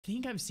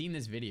think I've seen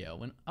this video.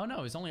 Oh no,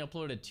 it was only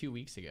uploaded 2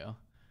 weeks ago.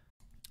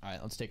 All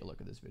right, let's take a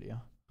look at this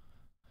video.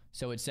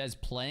 So it says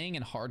playing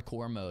in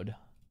hardcore mode.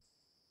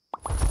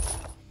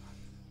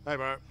 Hey,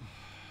 bro.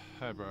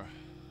 Hey, bro.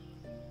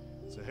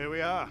 So here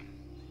we are.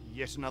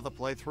 Yet another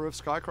playthrough of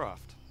Skycraft.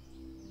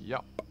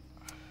 Yep.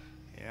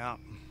 Yeah.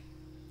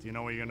 Do you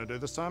know what you're going to do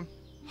this time?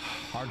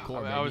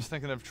 Hardcore, I was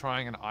thinking of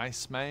trying an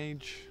ice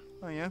mage.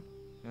 Oh, yeah?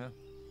 Yeah.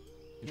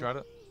 You tried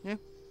it? Yeah.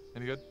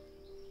 Any good?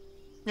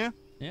 Yeah.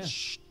 Yeah.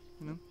 Shh.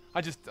 You know? I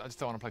just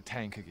don't want to play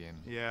tank again.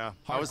 Yeah.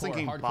 I was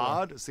thinking hardcore.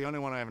 Bard. It's the only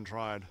one I haven't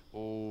tried.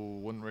 Oh,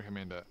 wouldn't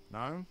recommend it.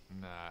 No?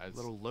 Nah, it's...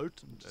 Little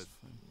loot?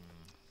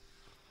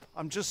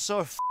 I'm just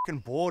so fucking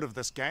bored of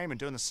this game and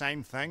doing the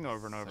same thing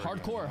over and over again.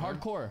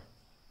 Hardcore.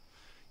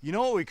 You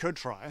know what we could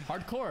try?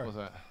 Hardcore. What's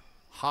that?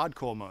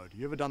 Hardcore mode.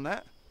 You ever done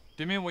that?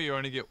 Do you mean where you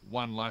only get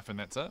one life and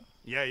that's it?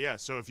 Yeah.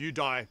 So if you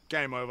die,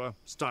 game over,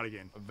 start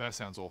again. That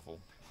sounds awful.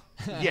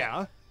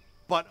 Yeah.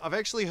 But I've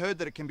actually heard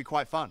that it can be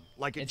quite fun.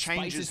 Like, it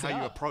changes spices it how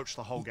you up. approach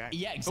the whole game.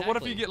 Yeah, exactly. But what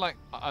if you get like,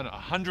 I don't know,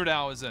 100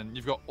 hours in,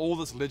 you've got all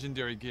this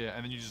legendary gear,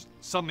 and then you just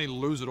suddenly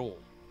lose it all?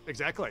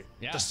 Exactly.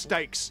 Yeah. The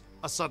stakes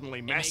are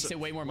suddenly massive. It makes it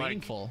way more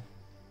meaningful.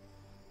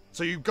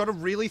 So you've got to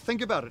really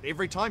think about it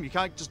every time. You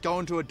can't just go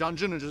into a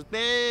dungeon and just,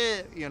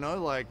 you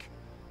know, like,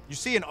 you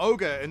see an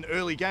ogre in the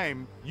early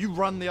game, you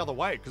run the other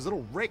way, because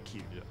it'll wreck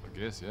you. Yeah, I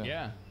guess, yeah.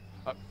 Yeah.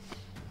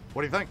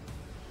 What do you think?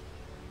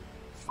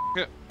 F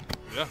it.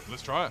 Yeah,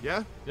 let's try it.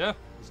 Yeah? Yeah.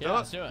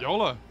 Let's do it.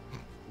 YOLO.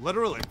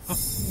 Literally.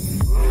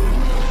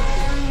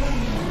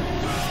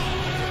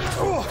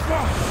 Oh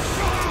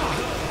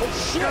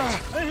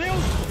shit! It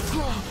heals!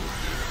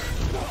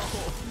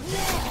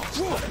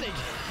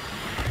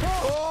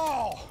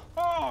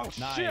 Oh,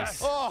 nice. shit!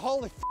 Oh,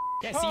 holy f***.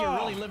 Yeah, see, you're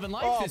really living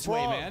life this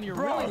way, man. You're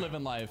really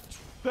living life.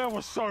 That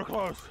was so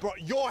close. Bro,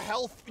 your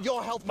health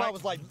bar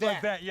was like that.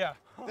 Like that, yeah.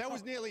 That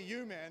was nearly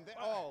you, man.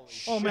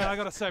 Oh man, I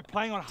gotta say,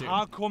 playing on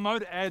hardcore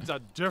mode adds a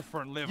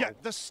different level. Yeah,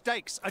 the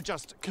stakes are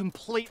just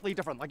completely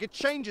different. Like, it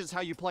changes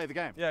how you play the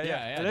game. Yeah,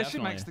 Yeah, it actually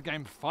definitely. makes the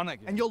game fun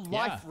again. And your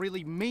life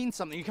really means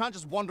something. You can't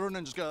just wander in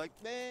and just go like,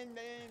 yeah,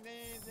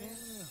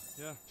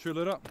 shoot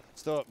it up.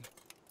 Let's do it.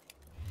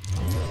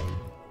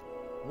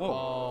 Whoa.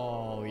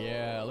 Oh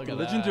yeah, look at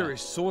Legendary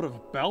Sword of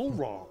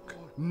Balrog.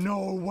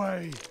 No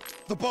way.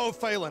 The bow of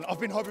Phelan. I've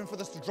been hoping for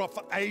this to drop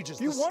for ages.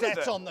 The wanted stats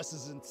that. on this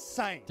is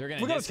insane.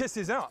 that. We gotta test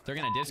these out. They're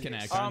gonna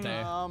disconnect, aren't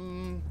they?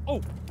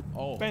 Oh,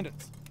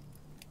 bandits.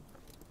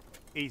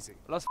 Easy.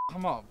 Let's f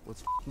them up.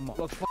 Let's f them up.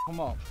 Let's f them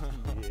up.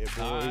 Yeah,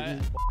 boy.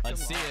 Alright,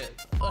 let's see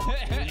it. I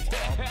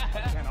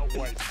cannot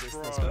wait to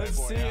test this.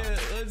 Let's see it.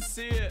 Let's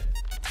see it.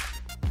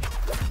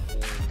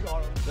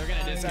 They're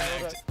gonna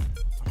disconnect.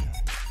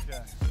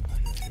 Okay.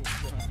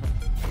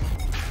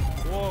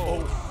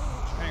 Whoa.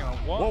 Hang on.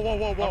 What?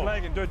 Whoa. I'm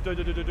lagging. Do. Me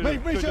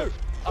too.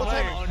 Oh, no,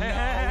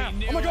 we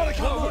knew Oh my god, I it.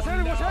 can't move. What's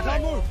happening? What's happening?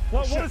 Can't move.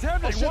 What is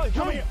happening? Oh, shit, What? they're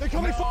coming. They're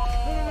coming.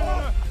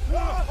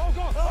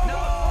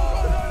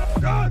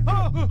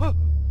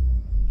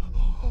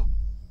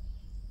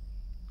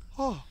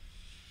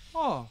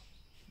 Oh.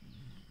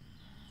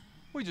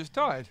 We just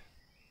died.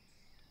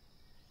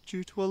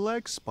 Due to a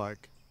lag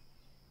spike.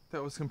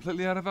 That was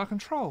completely out of our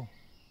control.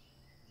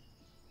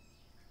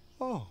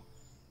 Oh.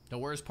 The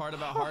worst part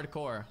about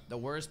hardcore. The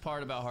worst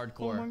part about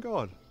hardcore. Oh my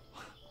god.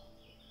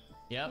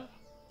 Yep,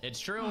 it's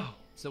true.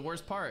 It's the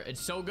worst part.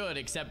 It's so good,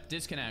 except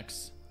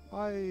disconnects.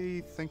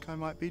 I think I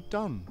might be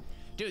done.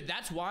 Dude,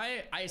 that's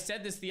why I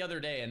said this the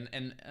other day,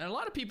 and a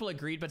lot of people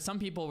agreed, but some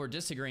people were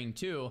disagreeing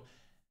too.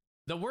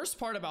 The worst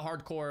part about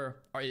hardcore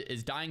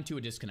is dying to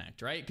a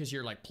disconnect, right? Because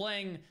you're like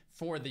playing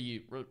for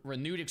the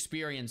renewed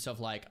experience of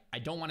like, I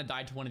don't want to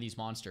die to one of these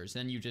monsters.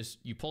 Then you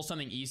pull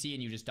something easy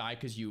and you just die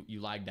because you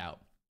lagged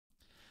out.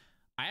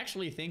 I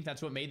actually think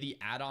that's what made the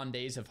add-on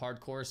days of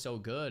hardcore so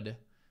good,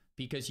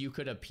 because you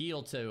could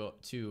appeal to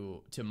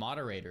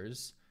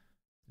moderators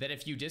that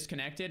if you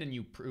disconnected and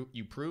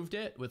you proved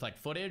it with like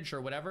footage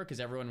or whatever, because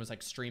everyone was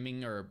like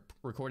streaming or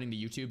recording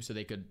the YouTube so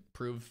they could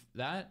prove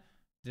that,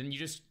 then you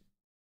just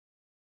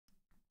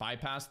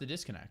bypass the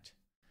disconnect.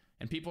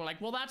 And people are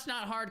like, well, that's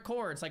not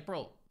hardcore. It's like,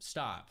 bro,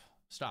 stop.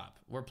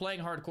 We're playing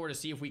hardcore to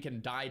see if we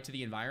can die to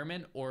the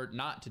environment or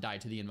not to die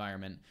to the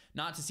environment,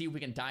 not to see if we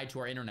can die to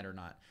our internet or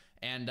not.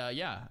 And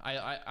yeah,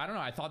 I don't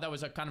know. I thought that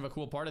was a kind of a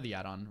cool part of the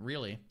add-on,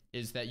 really,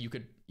 is that you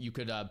could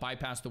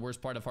bypass the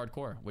worst part of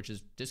hardcore, which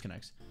is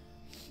disconnects.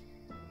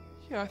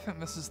 Yeah, I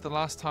think this is the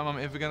last time I'm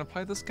ever going to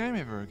play this game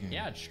ever again.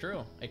 Yeah, it's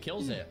true. It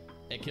kills it.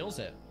 It kills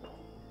it.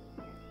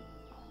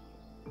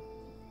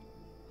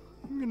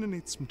 I'm gonna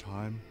need some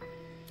time.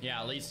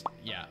 Yeah, at least,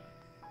 yeah.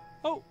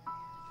 Oh,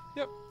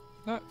 yep.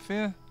 No,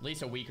 fair. At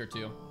least a week or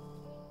two.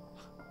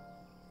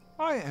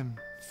 I am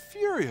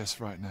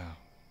furious right now.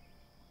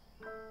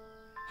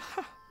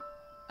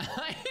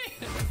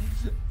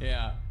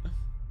 Yeah.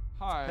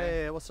 Hi.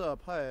 Hey, what's up?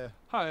 Hi.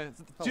 Hi.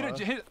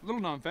 Little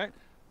known fact.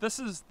 This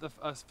is the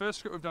first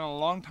script we've done in a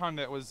long time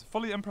that was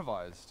fully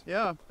improvised.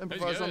 Yeah,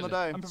 improvise on the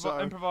day.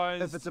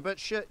 Improvise. If it's a bit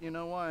shit, you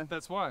know why.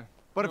 That's why.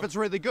 But if it's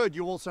really good,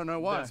 you also know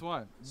why. That's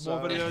why. So-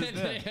 More videos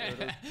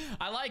there.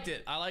 I liked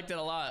it. I liked it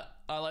a lot.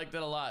 I liked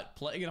it a lot.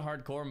 Playing in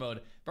hardcore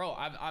mode. Bro,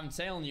 I'm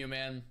telling you,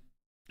 man.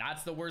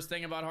 That's the worst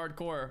thing about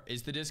hardcore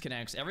is the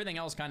disconnects. Everything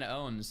else kind of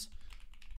owns.